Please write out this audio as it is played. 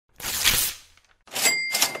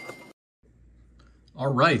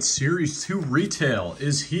All right, Series 2 retail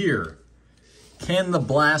is here. Can the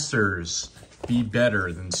Blasters be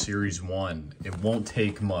better than Series 1? It won't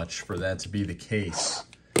take much for that to be the case.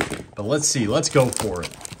 But let's see, let's go for it.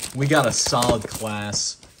 We got a solid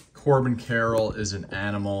class. Corbin Carroll is an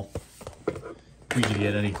animal. If we could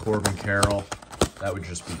get any Corbin Carroll, that would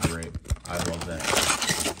just be great. I love that.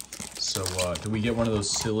 So, do we get one of those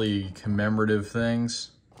silly commemorative things?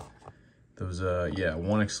 Those, yeah,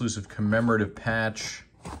 one exclusive commemorative patch.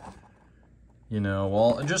 You know,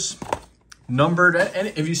 well, just numbered. And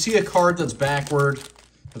if you see a card that's backwards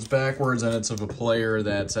and it's of a player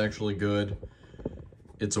that's actually good,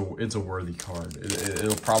 it's a worthy card.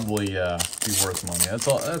 It'll probably be worth money. That's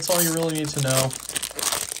all you really need to know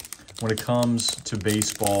when it comes to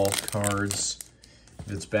baseball cards.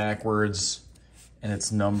 If it's backwards and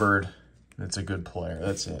it's numbered, it's a good player.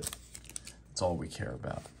 That's it. That's all we care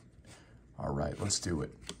about. All right, let's do it.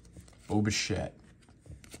 Bo Bichette.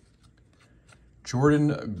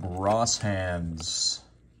 Jordan Grosshands.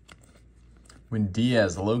 Win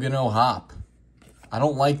Diaz. Logan O'Hop. I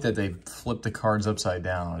don't like that they flipped the cards upside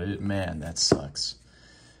down. Man, that sucks.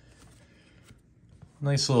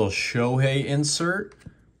 Nice little Shohei insert.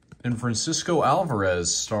 And Francisco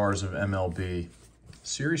Alvarez, stars of MLB.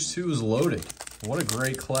 Series 2 is loaded. What a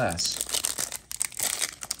great class.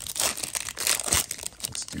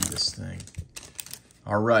 Let's do this thing.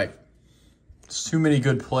 All right. There's too many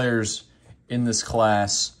good players in this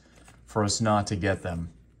class for us not to get them.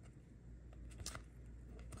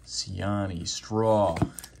 Siani, Straw,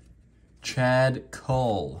 Chad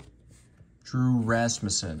Cull, Drew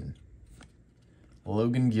Rasmussen,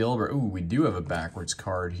 Logan Gilbert. Ooh, we do have a backwards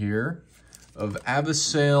card here of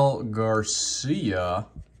Abisail Garcia,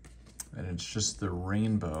 and it's just the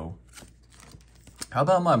rainbow. How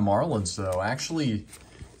about my Marlins, though? Actually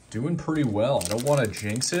doing pretty well. I don't want to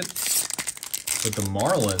jinx it, but the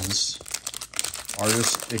Marlins are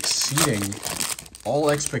just exceeding all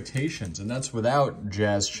expectations, and that's without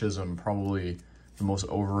Jazz Chisholm, probably the most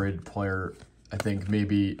overrated player, I think,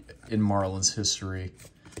 maybe in Marlins history.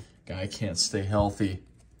 Guy can't stay healthy.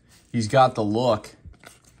 He's got the look.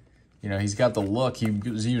 You know, he's got the look. He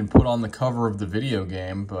was even put on the cover of the video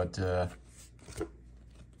game, but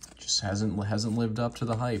just hasn't lived up to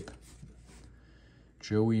the hype.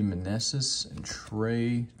 Joey Meneses and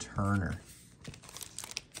Trey Turner.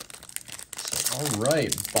 All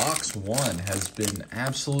right, box 1 has been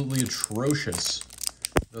absolutely atrocious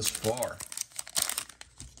thus far.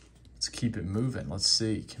 Let's keep it moving. Let's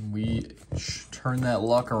see, can we turn that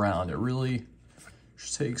luck around? It really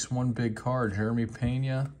just takes one big card. Jeremy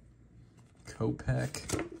Pena,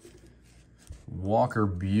 Kopech, Walker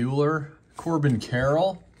Buehler, Corbin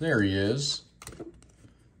Carroll. There he is.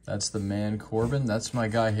 That's the man, Corbin. That's my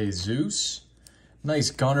guy, Jesus. Nice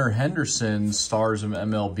Gunnar Henderson, stars of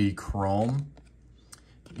MLB Chrome.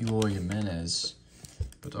 Eloy Jimenez.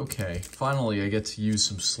 But okay, finally I get to use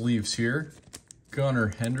some sleeves here.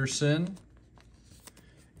 Gunnar Henderson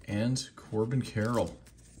and Corbin Carroll.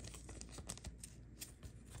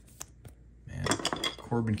 Man,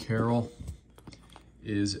 Corbin Carroll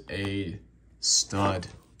is a stud.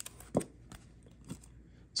 Let's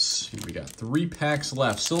see, we got 3 packs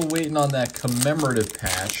left. Still waiting on that commemorative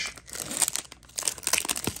patch.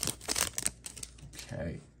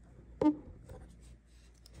 Okay.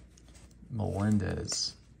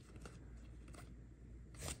 Melendez.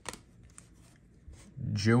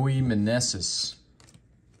 Joey Meneses.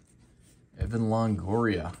 Evan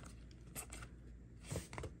Longoria.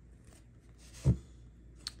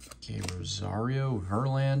 Okay, Rosario,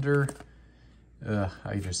 Verlander.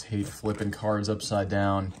 I just hate flipping cards upside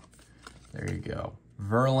down. There you go.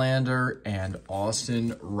 Verlander and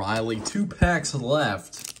Austin Riley. 2 packs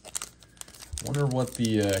left. Wonder what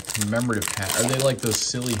the commemorative pack, are they like those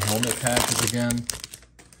silly helmet patches again?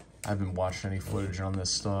 I haven't watched any footage on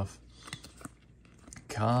this stuff.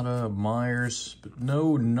 Kata, Myers, but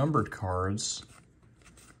no numbered cards.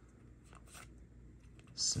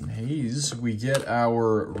 Some Hayes, we get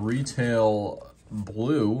our retail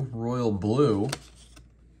blue, royal blue,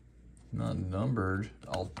 not numbered,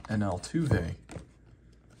 and Altuve.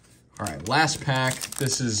 All right, last pack.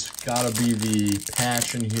 This has got to be the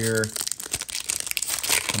patch in here.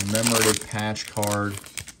 Commemorative patch card.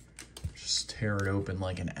 Just tear it open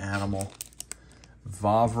like an animal.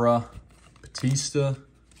 Vavra, Batista,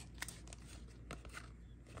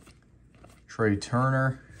 Trey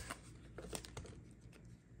Turner,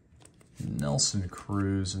 Nelson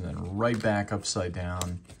Cruz, and then right back upside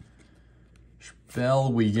down.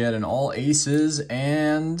 Bell, we get an all aces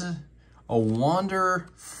and a Wander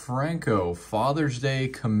Franco Father's Day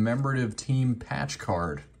commemorative team patch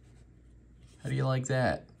card. How do you like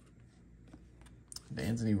that?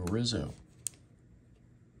 Anthony Rizzo.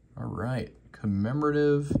 All right.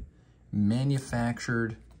 Commemorative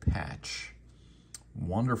manufactured patch.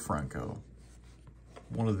 Wander Franco.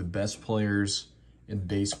 One of the best players in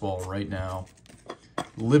baseball right now.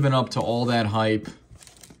 Living up to all that hype.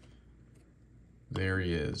 There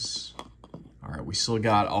he is. All right, we still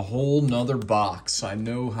got a whole nother box. I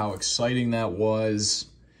know how exciting that was.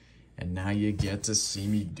 And now you get to see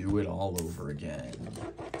me do it all over again.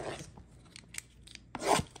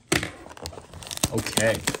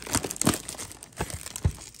 Okay.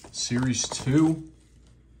 Series 2.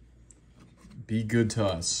 Be good to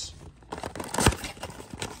us.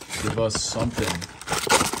 Give us something.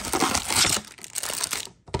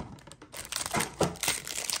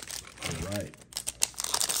 All right.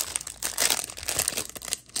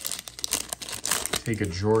 Take a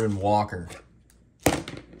Jordan Walker.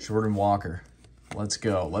 Jordan Walker. Let's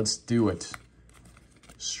go. Let's do it.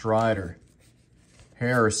 Strider.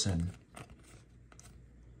 Harrison.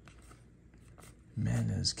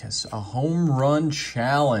 Menez. A home run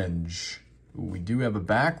challenge. Ooh, we do have a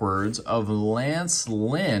backwards of Lance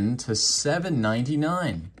Lynn to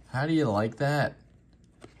 $7.99. How do you like that?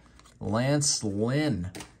 Lance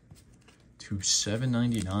Lynn to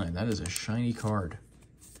 $7.99. That is a shiny card.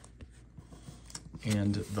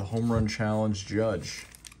 And the home run challenge judge.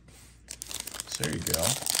 So there you go.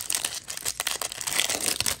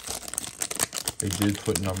 They did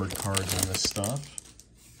put numbered cards in this stuff.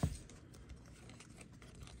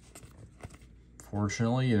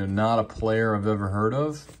 Fortunately, you're not a player I've ever heard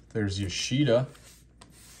of. There's Yoshida.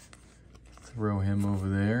 Throw him over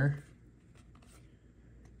there.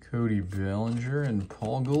 Cody Bellinger and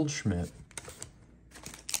Paul Goldschmidt.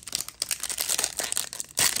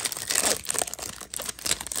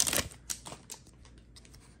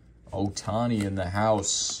 Ohtani in the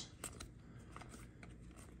house.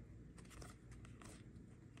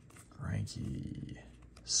 Frankie.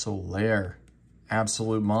 Soler.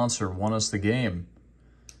 Absolute monster. Won us the game.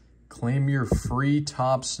 Claim your free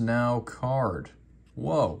Topps Now card.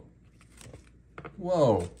 Whoa.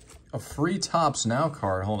 Whoa. A free Topps Now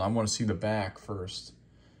card. Hold on. I want to see the back first.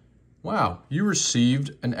 Wow. You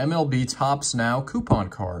received an MLB Topps Now coupon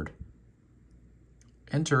card.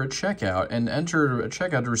 Enter at checkout and enter at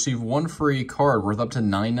checkout to receive one free card worth up to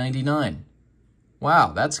 $9.99.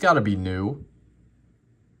 Wow, that's got to be new.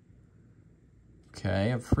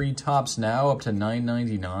 Okay, a free Topps Now up to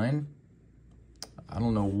 $9.99. I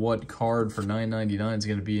don't know what card for $9.99 is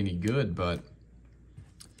going to be any good, but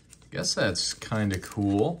I guess that's kind of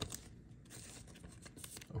cool.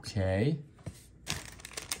 Okay.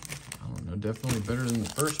 I don't know, definitely better than the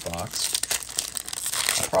first box.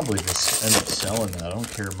 I'll probably just end up selling that. I don't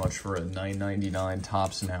care much for a $9.99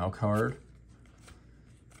 Topps Now card.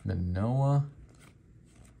 Manoah.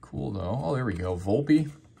 Cool, though. Oh, there we go.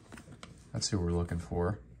 Volpe. That's who we're looking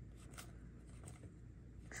for.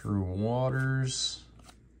 Drew Waters.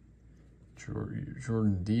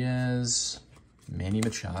 Jordan Diaz. Manny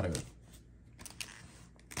Machado.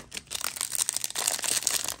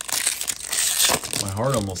 My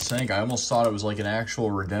heart almost sank. I almost thought it was like an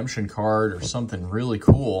actual redemption card or something really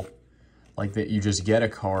cool. Like that you just get a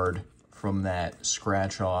card from that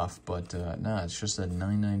scratch off. But nah, it's just a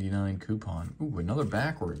 $9.99 coupon. Ooh, another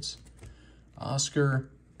backwards. Oscar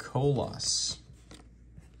Colas.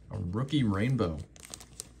 A rookie rainbow.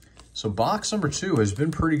 So box number 2 has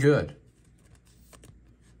been pretty good.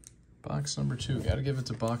 Box number 2. Got to give it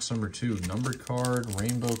to box number 2. Numbered card,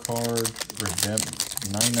 rainbow card,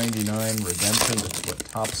 $9.99 redemption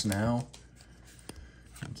with Topps Now.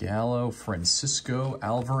 Gallo, Francisco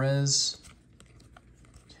Alvarez.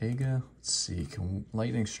 Tega. Let's see. Can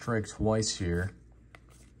lightning strike twice here?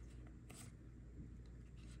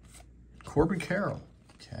 Corbin Carroll.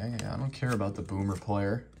 Okay, I don't care about the Boomer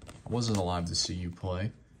player. I wasn't alive to see you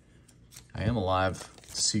play. I am alive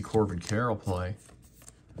to see Corbin Carroll play.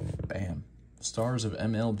 Bam. Stars of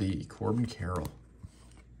MLB, Corbin Carroll.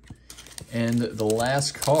 And the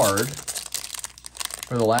last card,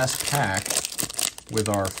 or the last pack, with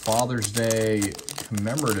our Father's Day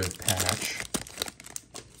commemorative patch.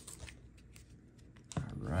 All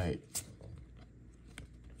right.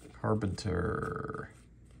 Carpenter.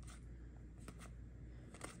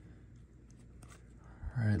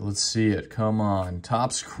 All right, let's see it. Come on.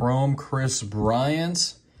 Topps Chrome, Chris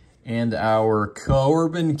Bryant. And our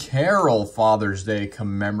Corbin Carroll Father's Day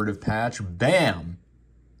commemorative patch. Bam!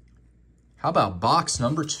 How about box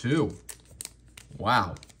number 2?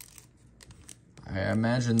 Wow. I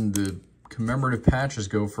imagine the commemorative patches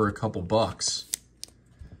go for a couple bucks.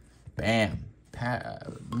 Bam.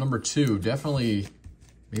 Number 2, definitely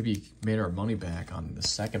maybe made our money back on the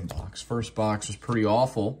second box. First box was pretty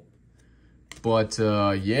awful. But,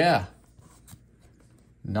 yeah.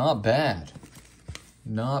 Not bad.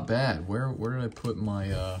 Not bad. Where did I put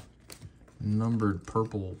my numbered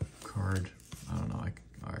purple card? I don't know.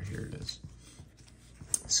 All right, here it is.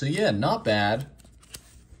 So, yeah, not bad.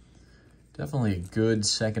 Definitely a good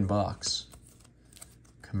second box.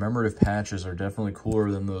 Commemorative patches are definitely cooler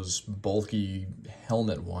than those bulky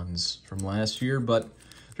helmet ones from last year. But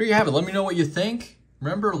there you have it. Let me know what you think.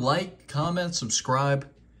 Remember, like, comment, subscribe.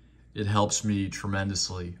 It helps me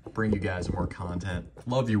tremendously bring you guys more content.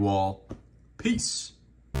 Love you all. Peace.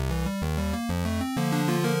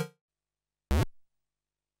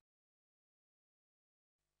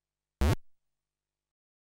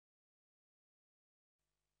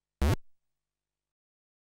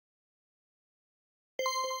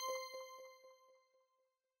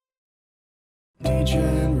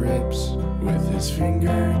 DJ rips with his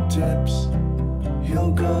fingertips.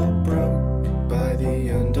 He'll go broke.